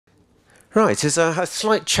Right, there's a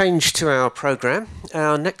slight change to our programme.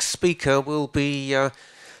 Our next speaker will be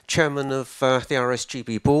Chairman of the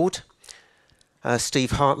RSGB Board,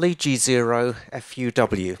 Steve Hartley,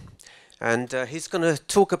 G0FUW. And he's going to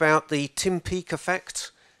talk about the Tim Peake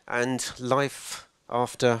effect and life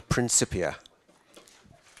after Principia.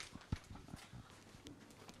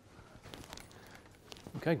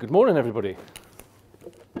 Okay, good morning, everybody.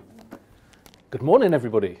 Good morning,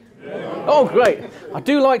 everybody. Yeah. Oh, great. I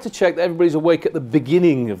do like to check that everybody's awake at the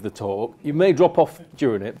beginning of the talk. You may drop off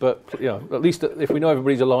during it, but at least if we know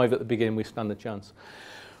everybody's alive at the beginning, we stand a chance.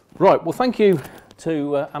 Right, well, thank you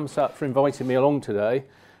to AMSAT for inviting me along today.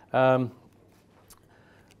 I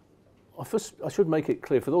should make it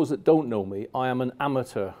clear, for those that don't know me, I am an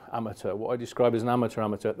amateur, what I describe as an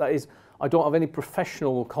amateur. That is, I don't have any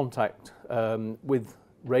professional contact with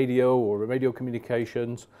radio or radio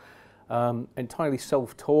communications. Entirely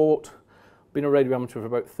self-taught, been a radio amateur for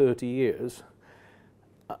about 30 years,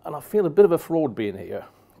 and I feel a bit of a fraud being here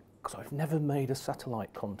because I've never made a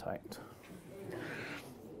satellite contact.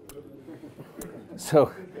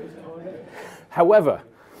 So, however,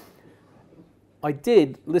 I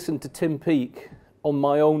did listen to Tim Peake on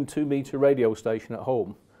my own 2-meter radio station at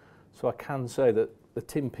home, so I can say that the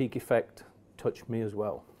Tim Peake effect touched me as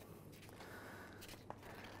well.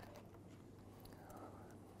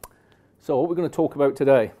 So what we're going to talk about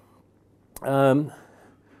today, I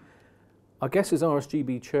guess as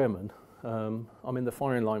RSGB chairman, I'm in the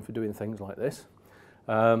firing line for doing things like this,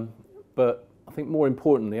 but I think more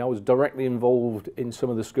importantly I was directly involved in some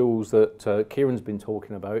of the schools that Kieran's been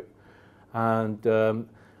talking about, and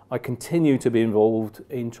I continue to be involved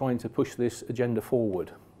in trying to push this agenda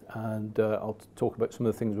forward, and I'll talk about some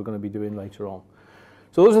of the things we're going to be doing later on.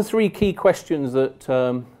 So those are 3 key questions that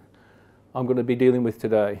I'm going to be dealing with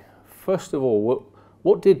today. First of all,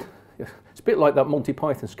 it's a bit like that Monty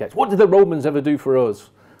Python sketch. What did the Romans ever do for us?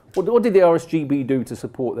 What did the RSGB do to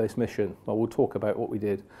support this mission? Well, we'll talk about what we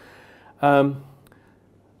did. After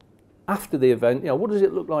the event, what does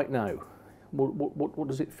it look like now? What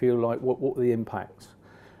does it feel like? What are the impacts?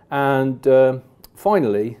 And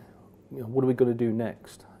finally, what are we going to do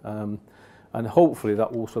next? And hopefully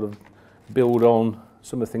that will sort of build on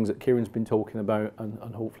some of the things that Kieran's been talking about,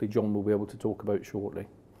 and hopefully John will be able to talk about shortly.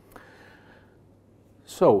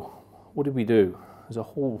 So, what did we do? There's a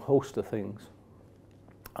whole host of things.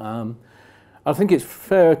 I think it's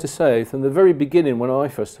fair to say from the very beginning, when I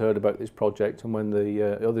first heard about this project and when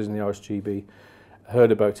the others in the RSGB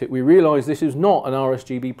heard about it, we realised this is not an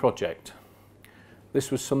RSGB project.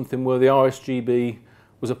 This was something where the RSGB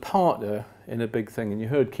was a partner in a big thing. And you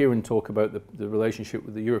heard Kieran talk about the relationship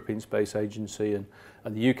with the European Space Agency and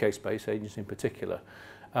the UK Space Agency in particular.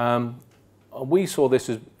 And we saw this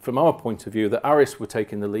as, from our point of view, that ARIS were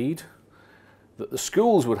taking the lead, that the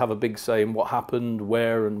schools would have a big say in what happened,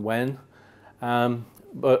 where and when,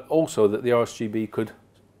 but also that the RSGB could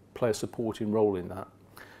play a supporting role in that.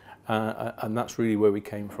 And that's really where we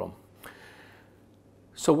came from.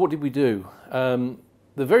 So what did we do? The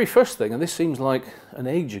very first thing, and this seems like an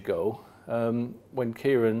age ago, when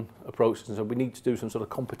Kieran approached us and said, we need to do some sort of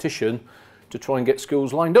competition to try and get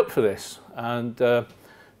schools lined up for this. And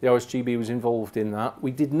the RSGB was involved in that. We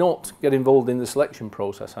did not get involved in the selection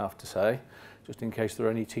process, I have to say, just in case there are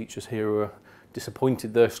any teachers here who are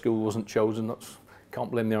disappointed their school wasn't chosen. Can't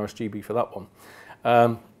blame the RSGB for that one.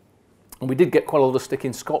 And we did get quite a lot of stick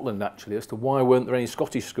in Scotland, actually, as to why weren't there any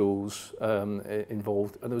Scottish schools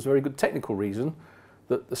involved. And there was a very good technical reason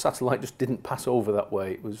that the satellite just didn't pass over that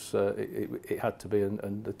way. It was it had to be,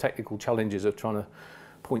 and the technical challenges of trying to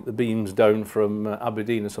point the beams down from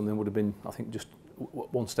Aberdeen or something would have been, I think, just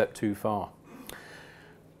one step too far.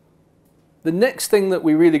 The next thing that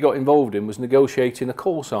we really got involved in was negotiating a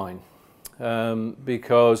call sign,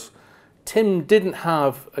 because Tim didn't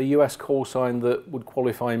have a US call sign that would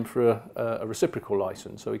qualify him for a reciprocal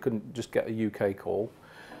license, so he couldn't just get a UK call.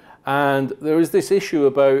 And there is this issue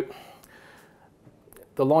about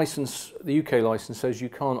the license, the UK license says you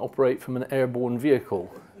can't operate from an airborne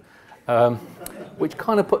vehicle, which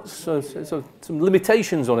kind of puts some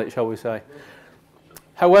limitations on it, shall we say.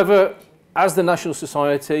 However, as the National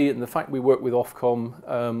Society and the fact we work with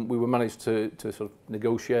Ofcom, we were managed to sort of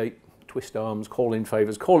negotiate, twist arms, call in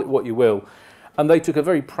favours, call it what you will. And they took a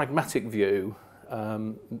very pragmatic view,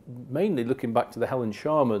 mainly looking back to the Helen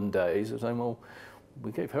Sharman days, of saying, well,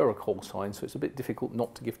 we gave her a call sign, so it's a bit difficult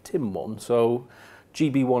not to give Tim one. So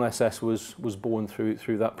GB1SS was born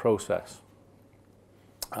through that process.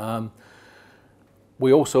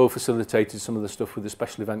 We also facilitated some of the stuff with the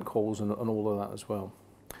special event calls and all of that as well.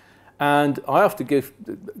 And I have to give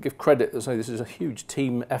credit to say this is a huge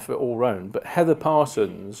team effort all round. But Heather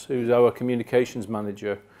Parsons, who's our communications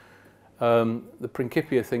manager, the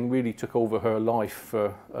Principia thing really took over her life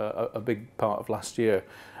for a big part of last year.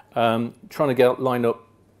 Trying to line up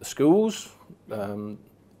the schools, the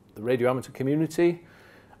radio amateur community,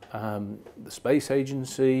 the space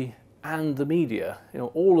agency, and the media. You know,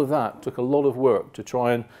 all of that took a lot of work to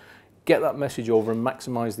try and get that message over and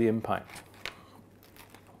maximise the impact.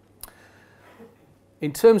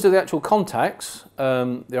 In terms of the actual contacts,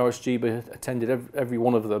 the RSGB attended every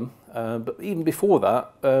one of them, but even before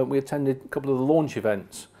that, we attended a couple of the launch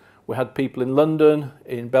events. We had people in London,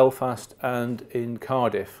 in Belfast, and in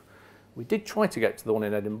Cardiff. We did try to get to the one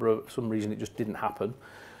in Edinburgh, for some reason it just didn't happen.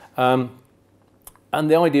 And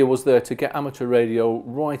the idea was there to get amateur radio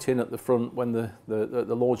right in at the front when the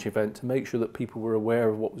launch event, to make sure that people were aware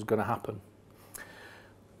of what was going to happen.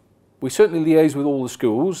 We certainly liaised with all the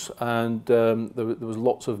schools, and there was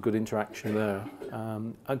lots of good interaction there.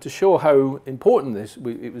 And to show how important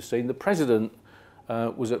it was seen, the president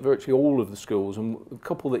was at virtually all of the schools, and a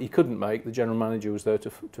couple that he couldn't make, the general manager was there to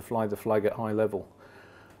fly the flag at high level.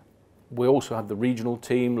 We also had the regional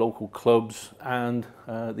team, local clubs, and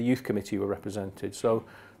the youth committee were represented. So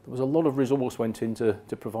there was a lot of resource went into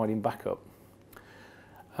providing backup.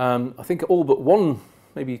 I think all but one,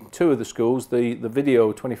 maybe two of the schools, the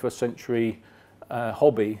video 21st century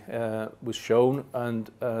hobby was shown,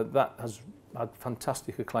 and that has had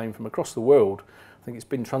fantastic acclaim from across the world. I think it's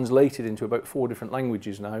been translated into about 4 different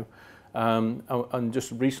languages now. And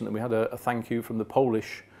just recently we had a thank you from the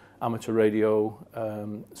Polish Amateur Radio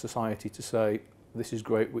Society to say, this is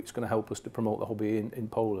great, it's going to help us to promote the hobby in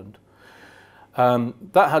Poland.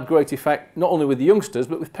 That had great effect, not only with the youngsters,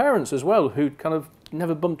 but with parents as well, who kind of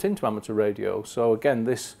never bumped into amateur radio. So again,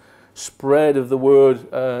 this spread of the word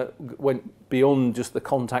went beyond just the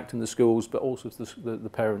contact in the schools, but also to the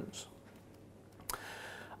parents.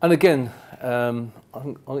 And again, I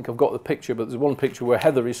think I've got the picture, but there's one picture where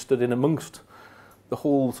Heather is stood in amongst the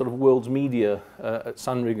whole sort of world's media at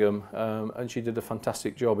Sandringham, and she did a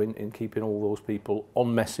fantastic job in keeping all those people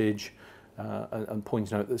on message and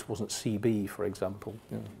pointing out that this wasn't CB, for example.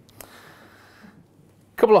 You know.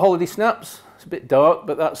 Couple of holiday snaps. It's a bit dark,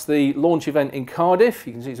 but that's the launch event in Cardiff.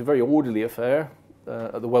 You can see it's a very orderly affair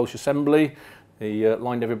at the Welsh Assembly. He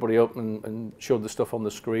lined everybody up and showed the stuff on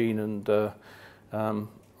the screen, and I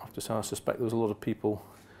have to say I suspect there was a lot of people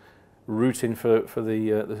rooting for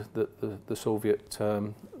the Soviet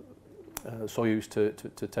Soyuz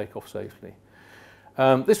to take off safely.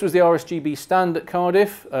 This was the RSGB stand at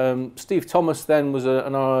Cardiff. Steve Thomas then was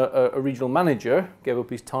a regional manager, gave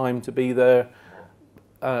up his time to be there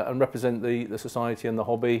and represent the society and the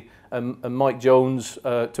hobby. And Mike Jones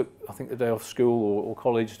took, I think, the day off school or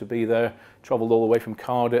college to be there, travelled all the way from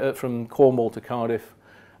Cardiff, from Cornwall to Cardiff.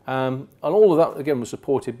 And all of that, again, was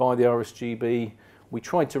supported by the RSGB. We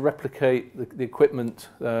tried to replicate the equipment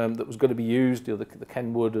that was going to be used, you know, the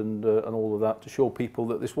Kenwood and all of that, to show people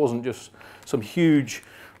that this wasn't just some huge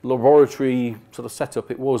laboratory sort of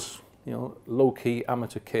setup. It was, you know, low-key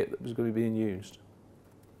amateur kit that was going to be being used.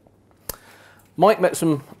 Mike met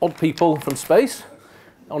some odd people from space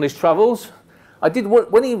on his travels.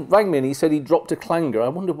 When he rang me and he said he dropped a clanger, I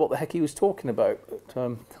wondered what the heck he was talking about.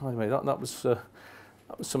 But, anyway, that was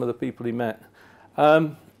some of the people he met.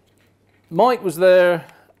 Mike was there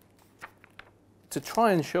to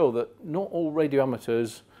try and show that not all radio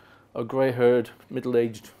amateurs are grey-haired,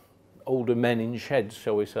 middle-aged, older men in sheds,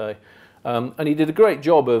 shall we say. And he did a great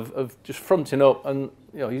job of just fronting up, and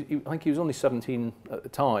you know, I think he was only 17 at the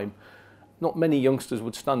time. Not many youngsters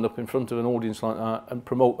would stand up in front of an audience like that and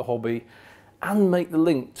promote the hobby and make the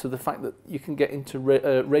link to the fact that you can get into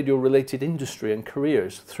radio-related industry and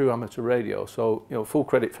careers through amateur radio. So, you know, full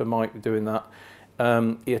credit for Mike for doing that.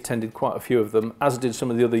 He attended quite a few of them, as did some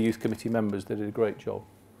of the other youth committee members. They did a great job.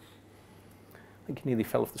 I think he nearly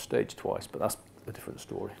fell off the stage twice, but that's a different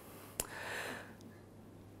story.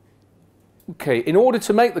 Okay, in order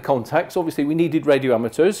to make the contacts, obviously we needed radio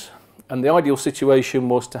amateurs, and the ideal situation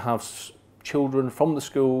was to have children from the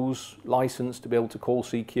schools licensed to be able to call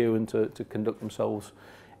CQ and to conduct themselves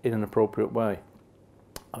in an appropriate way.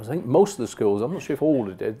 I think most of the schools, I'm not sure if all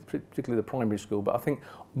did, particularly the primary school, but I think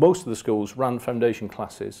most of the schools ran foundation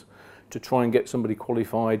classes to try and get somebody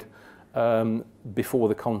qualified before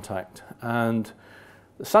the contact. And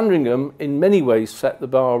Sandringham, in many ways, set the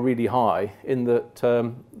bar really high in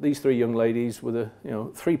that these 3 young ladies were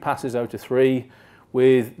 3 passes out of 3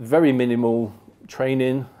 with very minimal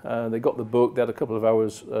training. They got the book, they had a couple of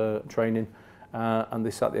hours training, and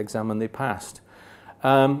they sat the exam and they passed.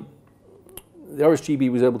 the RSGB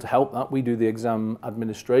was able to help that. We do the exam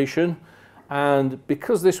administration. And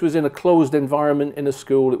because this was in a closed environment in a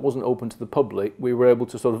school, it wasn't open to the public, we were able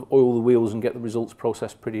to sort of oil the wheels and get the results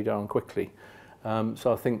processed pretty darn quickly.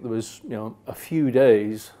 So I think there was, a few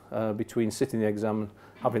days between sitting the exam and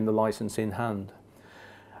having the license in hand.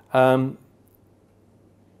 And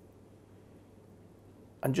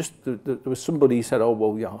just there was somebody who said, oh,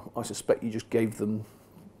 well, yeah, I suspect you just gave them,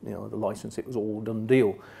 the license, it was all done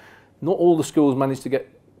deal. Not all the schools managed to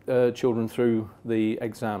get children through the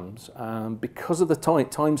exams. Because of the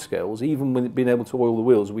time scales, even with being able to oil the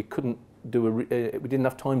wheels, we couldn't do we didn't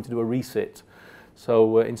have time to do a resit.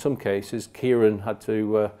 So in some cases, Kieran had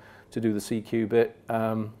to do the CQ bit.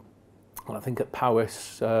 And I think at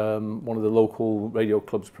Powys, one of the local radio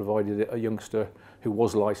clubs provided a youngster who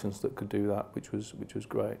was licensed that could do that, which was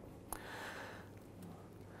great.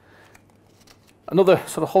 Another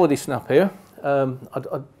sort of holiday snap here.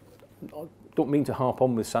 I don't mean to harp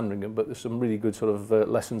on with Sandringham, but there's some really good sort of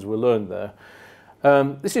lessons were learned there.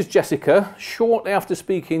 This is Jessica, shortly after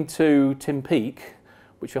speaking to Tim Peake,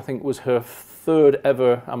 which I think was her third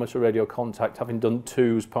ever amateur radio contact, having done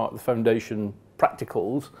 2 as part of the foundation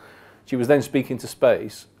practicals. She was then speaking to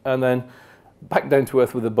space, and then back down to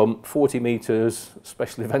earth with a bump, 40 metres,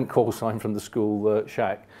 special event call sign from the school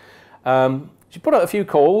shack. She put out a few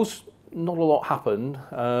calls, not a lot happened.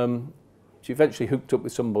 She eventually hooked up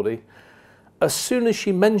with somebody. As soon as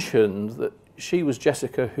she mentioned that she was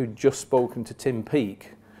Jessica who'd just spoken to Tim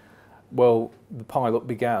Peake, well, the pile-up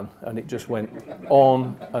began, and it just went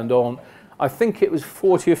on and on. I think it was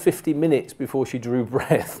 40 or 50 minutes before she drew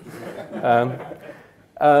breath.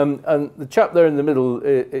 And the chap there in the middle,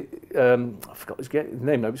 I forgot his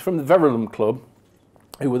name now, it was from the Verulam Club,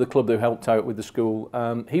 who were the club who helped out with the school.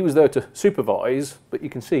 He was there to supervise, but you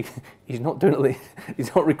can see he's not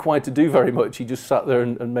required to do very much. He just sat there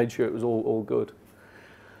and made sure it was all good.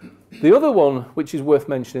 The other one, which is worth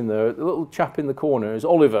mentioning there, the little chap in the corner, is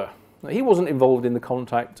Oliver. Now, he wasn't involved in the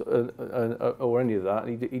contact or any of that.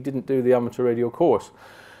 He didn't do the amateur radio course.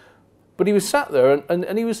 But he was sat there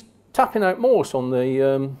and he was tapping out Morse on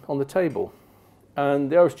the table.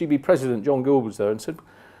 And the RSGB president, John Gould, was there and said,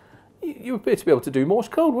 you appear to be able to do Morse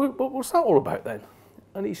code. What's that all about then?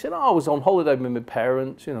 And he said, I was on holiday with my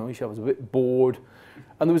parents, I was a bit bored.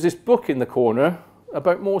 And there was this book in the corner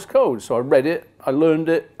about Morse code. So I read it, I learned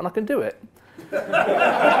it, and I can do it.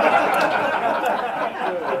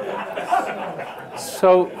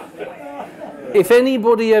 So if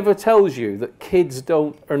anybody ever tells you that kids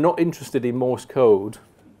are not interested in Morse code,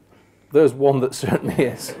 there's one that certainly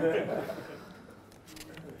is.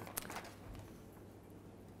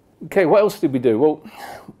 Okay, what else did we do? Well,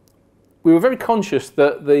 we were very conscious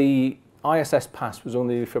that the ISS pass was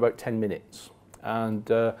only for about 10 minutes. And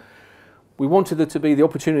we wanted there to be the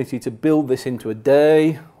opportunity to build this into a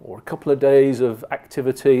day or a couple of days of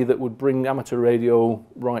activity that would bring amateur radio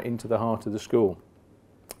right into the heart of the school.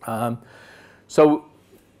 So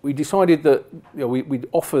we decided that we'd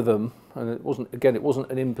offer them, and it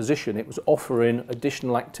wasn't an imposition, it was offering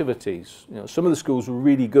additional activities. Some of the schools were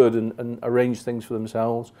really good and arranged things for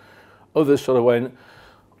themselves. Others sort of went,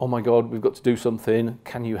 oh my God, we've got to do something,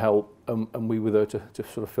 can you help? And we were there to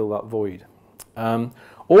sort of fill that void.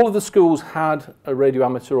 All of the schools had a radio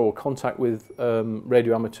amateur or contact with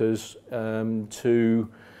radio amateurs to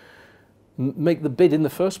make the bid in the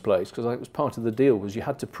first place, because it was part of the deal, was you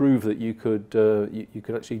had to prove that you could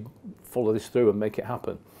actually follow this through and make it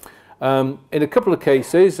happen. In a couple of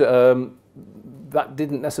cases, that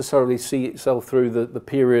didn't necessarily see itself through the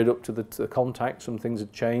period up to the contact. Some things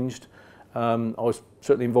had changed. I was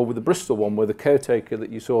certainly involved with the Bristol one, where the caretaker that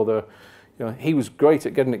you saw there, he was great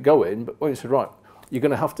at getting it going, but when he said, right, you're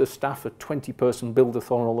going to have to staff a 20-person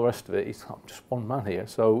build-a-thon and all the rest of it, he's like, just one man here.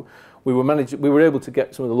 So we were able to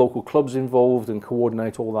get some of the local clubs involved and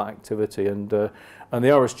coordinate all that activity, and the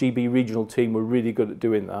RSGB regional team were really good at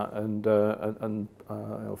doing that, and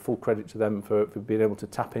full credit to them for being able to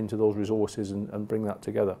tap into those resources and bring that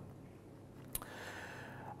together.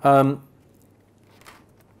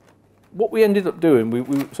 What we ended up doing,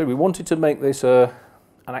 we wanted to make this an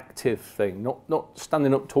active thing, not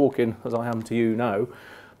standing up talking as I am to you now,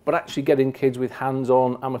 but actually getting kids with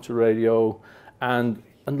hands-on amateur radio and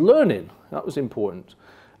learning. That was important.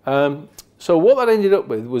 So what that ended up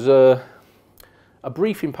with was a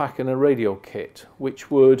briefing pack and a radio kit,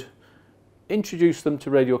 which would introduce them to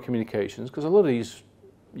radio communications, because a lot of these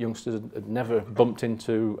youngsters had never bumped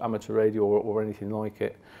into amateur radio or anything like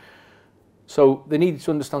it. So they needed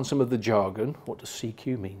to understand some of the jargon. What does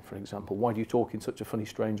CQ mean, for example? Why do you talk in such a funny,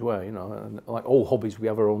 strange way? And like all hobbies, we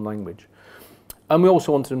have our own language. And we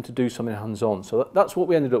also wanted them to do something hands-on. So that's what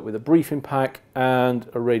we ended up with, a briefing pack and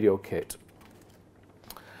a radio kit.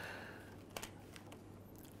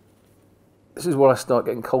 This is where I start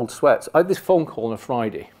getting cold sweats. I had this phone call on a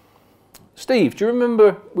Friday. Steve, do you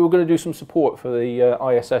remember we were going to do some support for the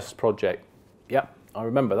ISS project? Yeah, I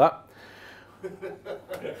remember that.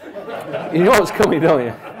 You know what's coming, don't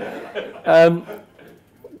you? And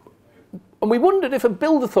we wondered if a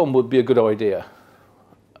build-a-thon would be a good idea.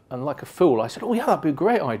 And like a fool, I said, oh yeah, that'd be a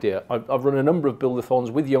great idea. I've run a number of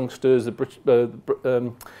build-a-thons with youngsters.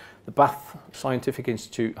 The Bath Scientific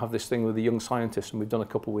Institute have this thing with the young scientists, and we've done a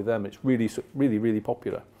couple with them. It's really, really, really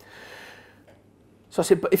popular. So I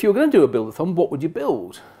said, but if you were going to do a build-a-thon, what would you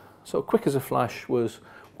build? So quick as a flash was,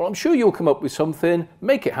 well, I'm sure you'll come up with something,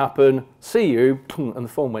 make it happen, see you, and the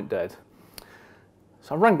phone went dead.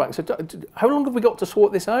 So I rang back and said, how long have we got to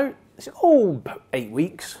sort this out? They said, oh, about 8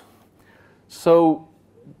 weeks. So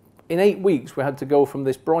in 8 weeks, we had to go from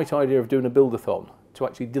this bright idea of doing a build-a-thon to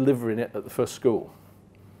actually delivering it at the first school.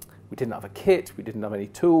 We didn't have a kit, we didn't have any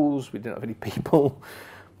tools, we didn't have any people,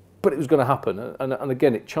 but it was going to happen. And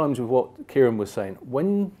again, it chimes with what Kieran was saying.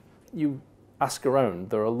 When you ask around,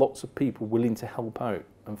 there are lots of people willing to help out.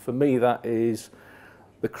 And for me, that is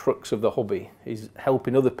the crux of the hobby, is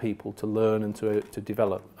helping other people to learn and to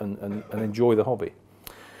develop and enjoy the hobby.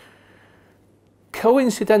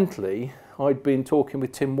 Coincidentally, I'd been talking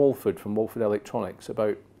with Tim Walford from Walford Electronics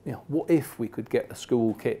about, you know, what if we could get a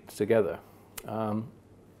school kit together?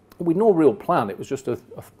 With no real plan, it was just one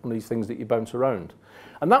of these things that you bounce around.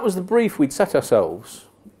 And that was the brief we'd set ourselves,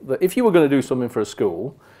 that if you were going to do something for a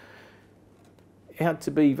school, it had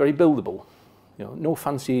to be very buildable. You know, no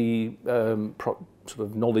fancy sort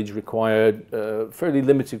of knowledge required, fairly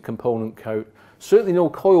limited component count, certainly no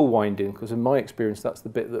coil winding, because in my experience that's the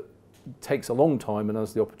bit that takes a long time and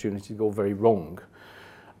has the opportunity to go very wrong.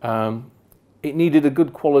 It needed a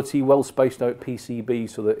good quality, well spaced out PCB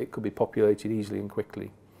so that it could be populated easily and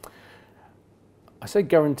quickly. I say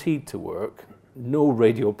guaranteed to work. No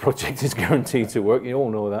radio project is guaranteed to work, you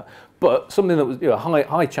all know that. But something that was, you know,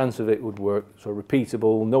 high chance of it would work, so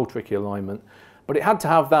repeatable, no tricky alignment. But it had to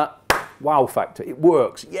have that wow factor. It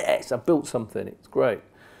works, yes, I built something, it's great.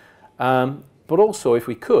 But also, if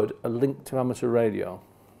we could, a link to amateur radio.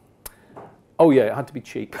 Oh yeah, it had to be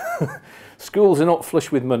cheap. Schools are not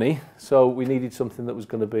flush with money, so we needed something that was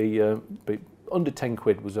going to be under 10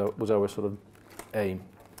 quid was our sort of aim.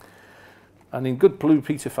 And in good Blue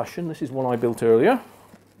Peter fashion, this is one I built earlier.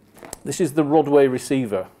 This is the Rodway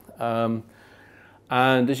receiver. And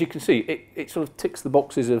as you can see, it sort of ticks the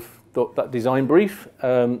boxes of that design brief.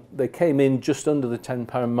 They came in just under the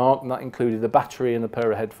 £10 mark, and that included a battery and a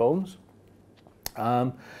pair of headphones.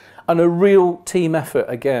 And a real team effort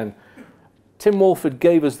again. Tim Walford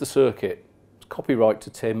gave us the circuit. It's copyright to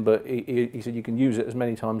Tim, but he said you can use it as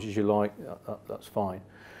many times as you like. That's fine.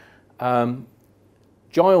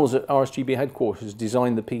 Giles at RSGB headquarters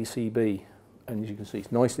designed the PCB, and as you can see,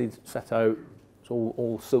 it's nicely set out. It's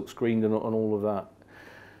all silk screened and all of that.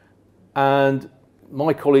 And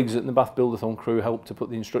my colleagues at the Bath Build-a-thon crew helped to put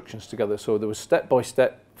the instructions together. So there was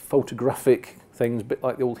step-by-step photographic things, a bit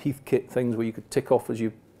like the old Heathkit things where you could tick off as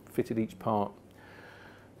you fitted each part.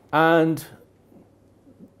 And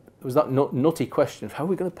there was that nutty question of how are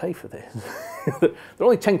we going to pay for this? They're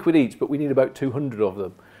only 10 quid each, but we need about 200 of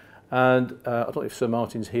them. And I don't know if Sir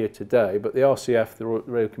Martin's here today, but the RCF, the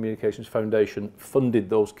Radio Communications Foundation, funded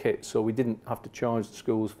those kits, so we didn't have to charge the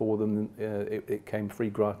schools for them. It came free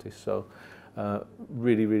gratis, so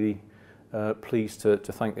really, really pleased to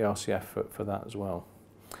thank the RCF for that as well.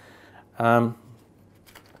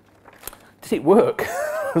 Did it work?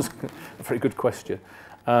 That's a very good question.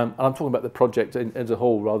 And I'm talking about the project as a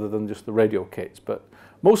whole rather than just the radio kits, but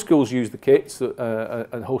most schools use the kits and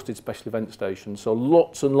hosted special event stations, so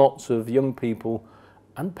lots and lots of young people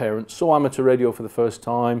and parents saw amateur radio for the first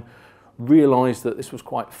time, realised that this was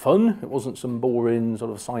quite fun. It wasn't some boring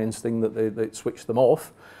sort of science thing that they switched them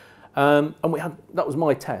off. And that was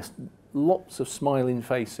my test, lots of smiling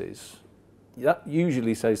faces. That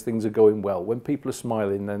usually says things are going well. When people are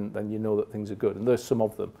smiling, then you know that things are good, and there's some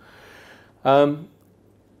of them.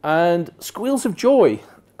 And squeals of joy.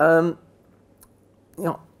 You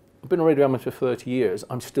know, I've been a radio amateur for 30 years,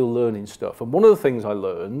 I'm still learning stuff. And one of the things I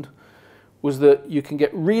learned was that you can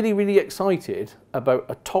get really, really excited about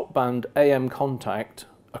a top band AM contact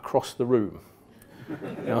across the room.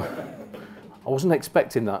 You know, I wasn't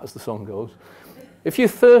expecting that, as the song goes. If you're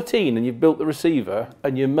 13 and you've built the receiver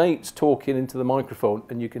and your mate's talking into the microphone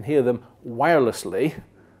and you can hear them wirelessly,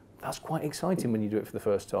 that's quite exciting when you do it for the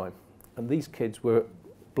first time. And these kids were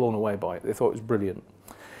blown away by it. They thought it was brilliant.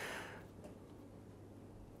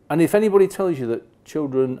 And if anybody tells you that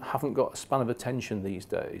children haven't got a span of attention these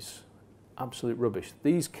days, absolute rubbish.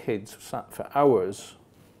 These kids sat for hours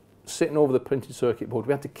sitting over the printed circuit board.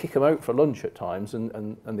 We had to kick them out for lunch at times,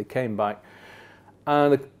 and they came back.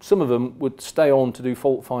 And some of them would stay on to do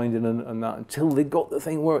fault finding and that until they got the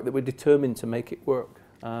thing work. They were determined to make it work.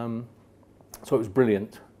 So it was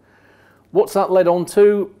brilliant. What's that led on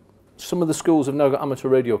to? Some of the schools have now got amateur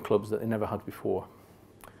radio clubs that they never had before.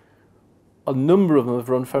 A number of them have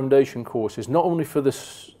run foundation courses, not only for the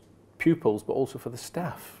pupils, but also for the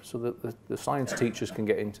staff, so that the science teachers can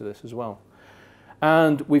get into this as well.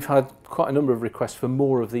 And we've had quite a number of requests for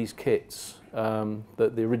more of these kits.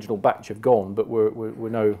 That the original batch have gone, but we're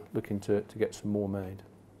now looking to get some more made.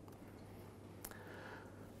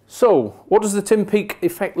 So, what does the Tim Peake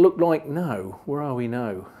effect look like now? Where are we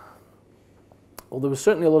now? Well, there was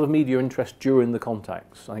certainly a lot of media interest during the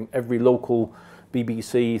contacts. I think every local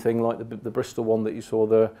BBC thing, like the Bristol one that you saw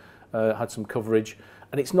there, had some coverage.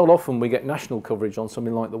 And it's not often we get national coverage on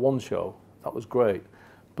something like the One Show. That was great.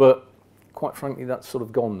 But quite frankly, that's sort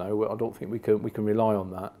of gone now. I don't think we can rely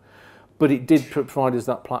on that. But it did provide us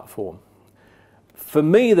that platform. For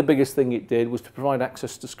me, the biggest thing it did was to provide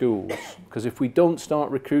access to schools. Because if we don't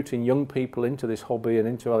start recruiting young people into this hobby and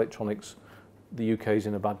into electronics, the UK is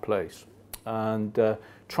in a bad place. And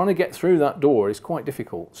trying to get through that door is quite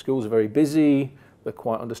difficult. Schools are very busy. They're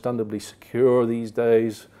quite understandably secure these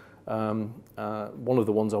days. One of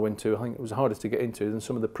the ones I went to, I think it was harder to get into than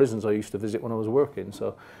some of the prisons I used to visit when I was working.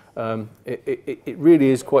 So it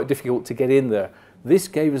really is quite difficult to get in there. This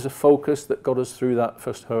gave us a focus that got us through that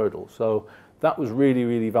first hurdle. So that was really,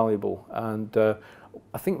 really valuable. And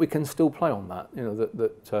I think we can still play on that. You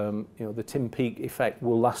know, the Tim Peake effect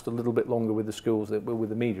will last a little bit longer with the schools than it will with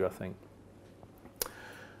the media, I think.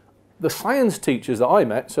 The science teachers that I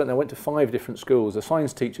met, certainly I went to 5 different schools, the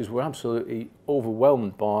science teachers were absolutely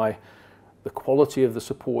overwhelmed by the quality of the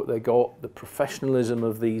support they got, the professionalism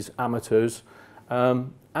of these amateurs,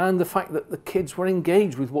 and the fact that the kids were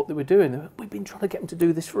engaged with what they were doing. We've been trying to get them to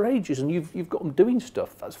do this for ages, and you've got them doing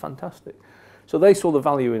stuff. That's fantastic. So they saw the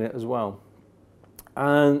value in it as well.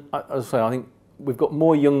 And as I say, I think we've got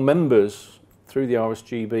more young members through the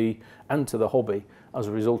RSGB and to the hobby as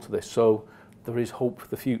a result of this. So there is hope for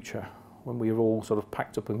the future. When we're all sort of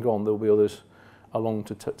packed up and gone, there'll be others along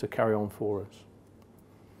to carry on for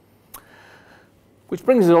us. Which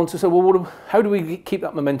brings us on to say, well, how do we keep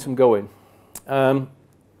that momentum going? One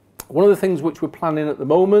of the things which we're planning at the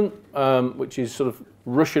moment, which is sort of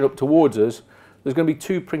rushing up towards us, there's going to be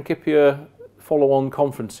 2 Principia follow-on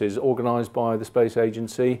conferences organised by the Space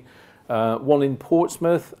Agency, one in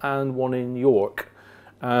Portsmouth and one in York.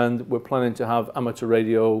 And we're planning to have amateur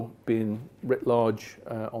radio being writ large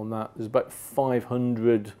on that. There's about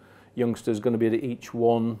 500 youngsters going to be at each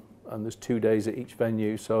one, and there's 2 days at each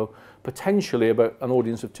venue. So potentially about an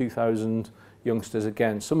audience of 2,000 youngsters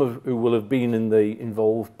again, some of who will have been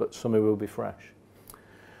involved, but some who will be fresh.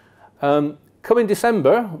 Coming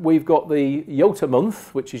December, we've got the YOTA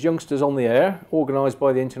month, which is Youngsters on the Air, organised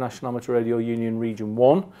by the International Amateur Radio Union Region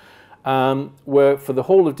 1. Where for the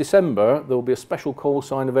whole of December there will be a special call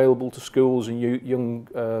sign available to schools and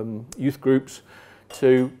young youth groups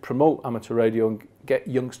to promote amateur radio and get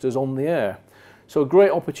youngsters on the air. So a great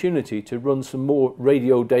opportunity to run some more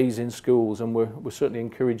radio days in schools, and we're certainly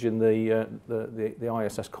encouraging the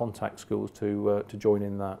ISS contact schools to join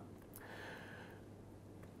in that.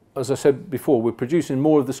 As I said before, we're producing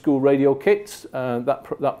more of the school radio kits.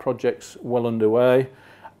 That project's well underway.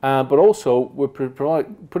 But also we're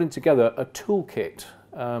putting together a toolkit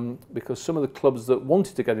because some of the clubs that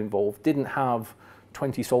wanted to get involved didn't have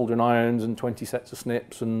 20 soldering irons and 20 sets of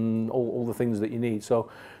snips and all the things that you need. So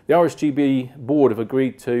the RSGB board have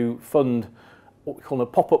agreed to fund what we call a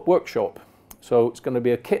pop-up workshop. So it's going to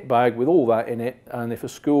be a kit bag with all that in it, and if a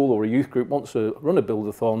school or a youth group wants to run a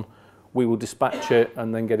build-a-thon, we will dispatch it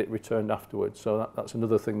and then get it returned afterwards. So that's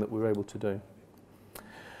another thing that we're able to do.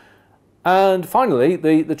 And finally,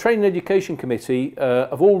 the Training Education Committee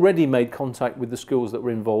have already made contact with the schools that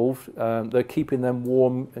were involved. They're keeping them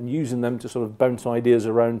warm and using them to sort of bounce ideas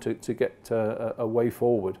around to get a way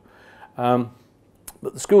forward.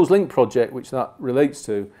 But the Schools Link project, which that relates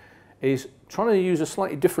to, is trying to use a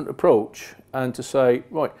slightly different approach and to say,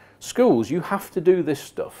 right, schools, you have to do this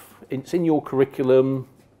stuff. It's in your curriculum,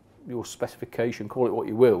 your specification, call it what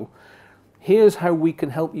you will. Here's how we can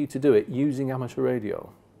help you to do it using amateur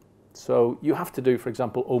radio. So you have to do, for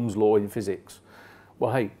example, Ohm's law in physics.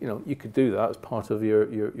 Well, hey, you know, you could do that as part of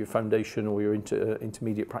your foundation or your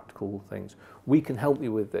intermediate practical things. We can help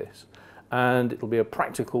you with this, and it'll be a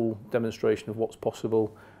practical demonstration of what's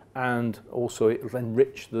possible, and also it will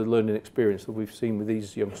enrich the learning experience that we've seen with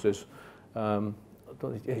these youngsters. I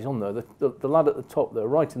don't think he's on there. The lad at the top there,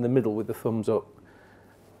 right in the middle with the thumbs up,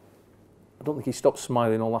 I don't think he stopped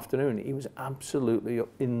smiling all afternoon. He was absolutely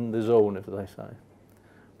in the zone, as they say.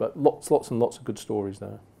 But lots and lots of good stories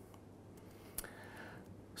there.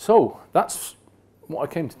 So that's what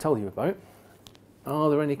I came to tell you about. Are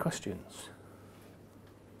there any questions?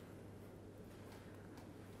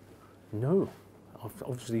 No.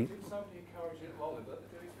 Obviously. Did somebody encourage little Oliver to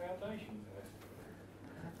do his foundation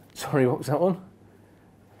test? Sorry, what was that one?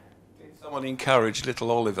 Did someone encourage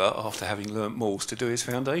little Oliver, after having learnt Morse, to do his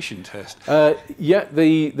foundation test? Yeah,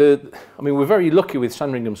 I mean, we're very lucky with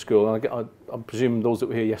Sandringham School, and I presume those that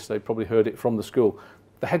were here yesterday probably heard it from the school.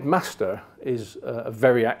 The headmaster is a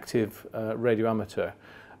very active radio amateur,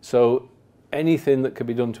 so anything that can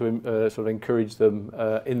be done to sort of encourage them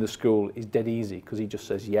in the school is dead easy, because he just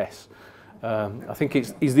says yes. I think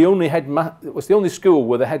he's the only it's the only school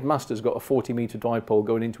where the headmaster's got a 40-metre dipole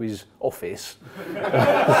going into his office.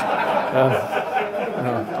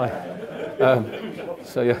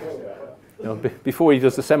 So yeah, you know, before he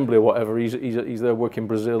does assembly or whatever, he's there working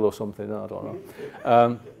Brazil or something. I don't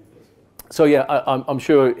know. So yeah, I'm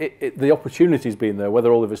sure the opportunity's been there.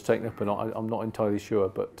 Whether Oliver's taken up or not, I'm not entirely sure.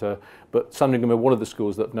 But Sandringham are one of the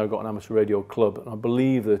schools that have now got an amateur radio club, and I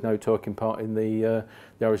believe they're now taking part in the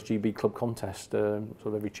RSGB club contest, sort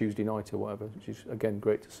of every Tuesday night or whatever, which is again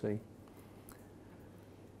great to see.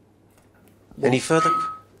 Any further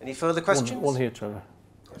questions? One here, Trevor.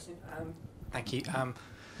 Thank you.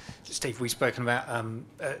 Steve, we've spoken about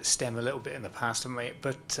STEM a little bit in the past, haven't we?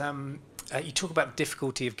 But you talk about the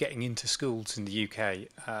difficulty of getting into schools in the UK.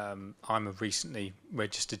 I'm a recently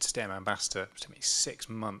registered STEM ambassador. It took me 6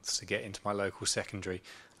 months to get into my local secondary,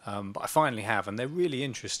 but I finally have, and they're really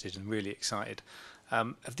interested and really excited.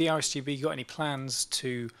 Have the RSGB got any plans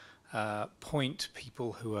to point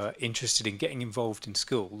people who are interested in getting involved in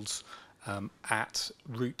schools at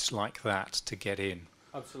routes like that to get in?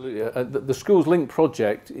 Absolutely. The Schools Link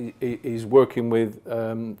project is working with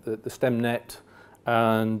the STEMnet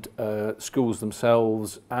and schools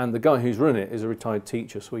themselves, and the guy who's running it is a retired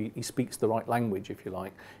teacher, so he speaks the right language, if you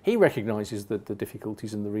like. He recognises the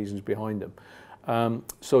difficulties and the reasons behind them.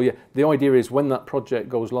 So yeah, the idea is when that project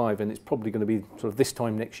goes live, and it's probably going to be sort of this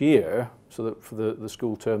time next year, so that for the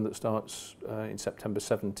school term that starts in September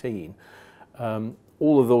 17,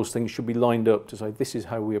 all of those things should be lined up to say, this is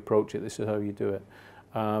how we approach it, this is how you do it.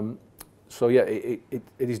 So yeah, it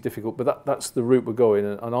is difficult, but that's the route we're going,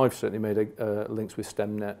 and I've certainly made links with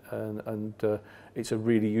STEMnet, and it's a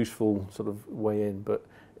really useful sort of way in. But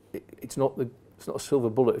it's not a silver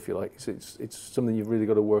bullet, if you like. It's something you've really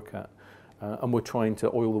got to work at, and we're trying to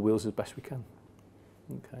oil the wheels as best we can.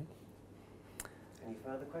 Okay. Any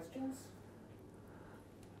further questions?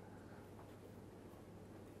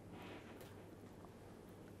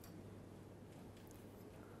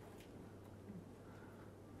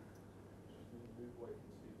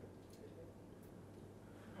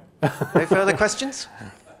 No further questions?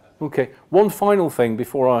 Okay. One final thing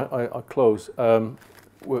before I close.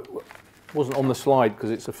 Wasn't on the slide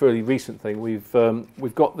because it's a fairly recent thing. We've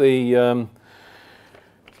got the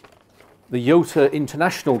Wouter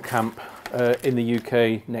International Camp in the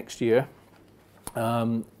UK next year,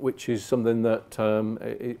 which is something that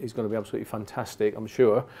is going to be absolutely fantastic, I'm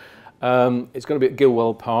sure. It's going to be at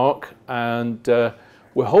Guildford Park, and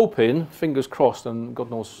we're hoping, fingers crossed, and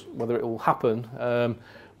God knows whether it will happen.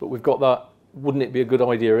 But we've got that wouldn't it be a good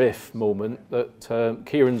idea if moment that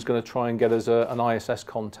Kieran's going to try and get us an ISS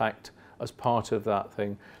contact as part of that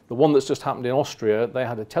thing. The one that's just happened in Austria, they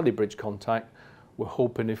had a telebridge contact. We're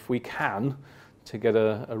hoping if we can to get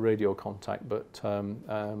a radio contact, but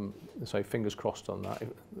so fingers crossed on that.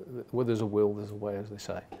 Where there's a will, there's a way, as they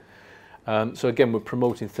say. So again, we're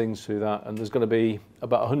promoting things through that, and there's going to be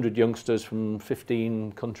about 100 youngsters from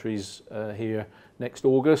 15 countries here next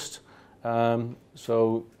August.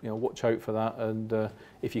 So watch out for that, and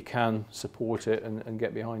if you can support it and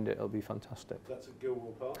get behind it, it'll be fantastic. That's at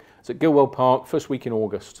Guildford Park? It's at Guildford Park, first week in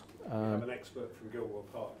August. You have an expert from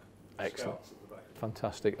Guildford Park. Excellent. Scouts at the back.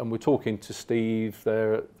 Fantastic. And we're talking to Steve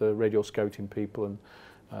there, the radio scouting people, and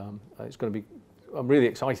it's going to be, I'm really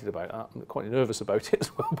excited about that. I'm quite nervous about it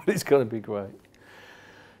as well, but it's going to be great.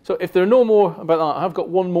 So if there are no more about that, I've got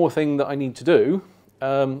one more thing that I need to do,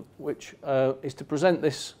 which is to present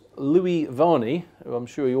this Louis Varney, who I'm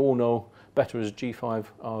sure you all know better as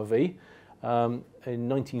G0FUW. In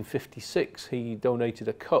 1956, he donated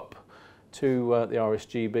a cup to the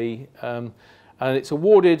RSGB, and it's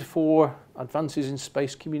awarded for advances in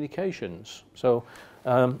space communications. So,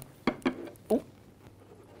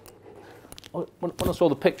 when I saw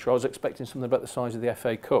the picture, I was expecting something about the size of the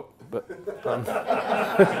FA Cup, but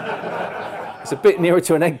it's a bit nearer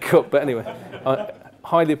to an egg cup. But anyway,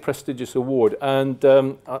 highly prestigious award, and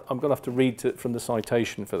I'm going to have to read from the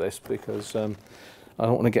citation for this because I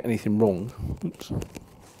don't want to get anything wrong. Oops,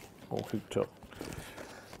 all hooked up.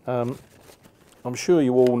 I'm sure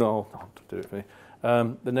you all know. I'll do it for me.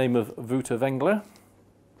 The name of Wouter Weggelaar,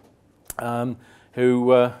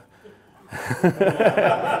 who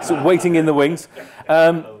so waiting in the wings.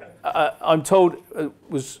 I'm told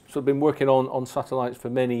was sort of been working on satellites for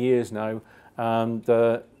many years now, and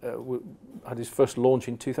had his first launch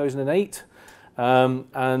in 2008,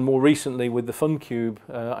 and more recently with the FunCube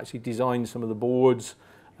actually designed some of the boards,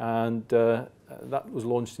 and that was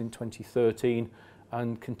launched in 2013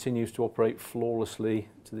 and continues to operate flawlessly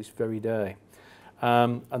to this very day.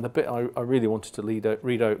 And the bit I really wanted to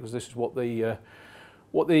read out was this is what the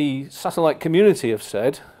satellite community have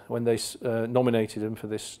said when they nominated him for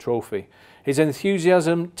this trophy. His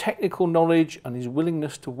enthusiasm, technical knowledge and his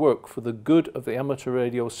willingness to work for the good of the amateur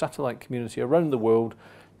radio satellite community around the world,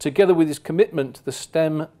 together with his commitment to the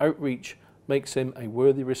STEM outreach, makes him a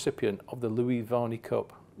worthy recipient of the Louis Varney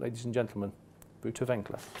Cup. Ladies and gentlemen, Wouter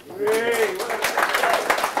Weggelaar.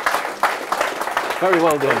 Very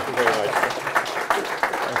well done. Thank you very much.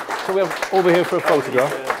 So we have over here for a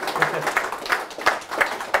photograph.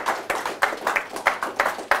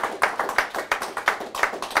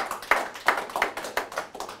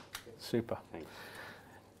 Super. Thanks.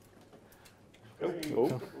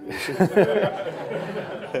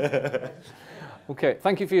 Okay,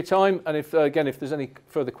 thank you for your time, and if again, if there's any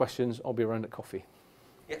further questions, I'll be around at coffee.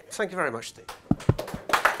 Yeah, thank you very much, Steve.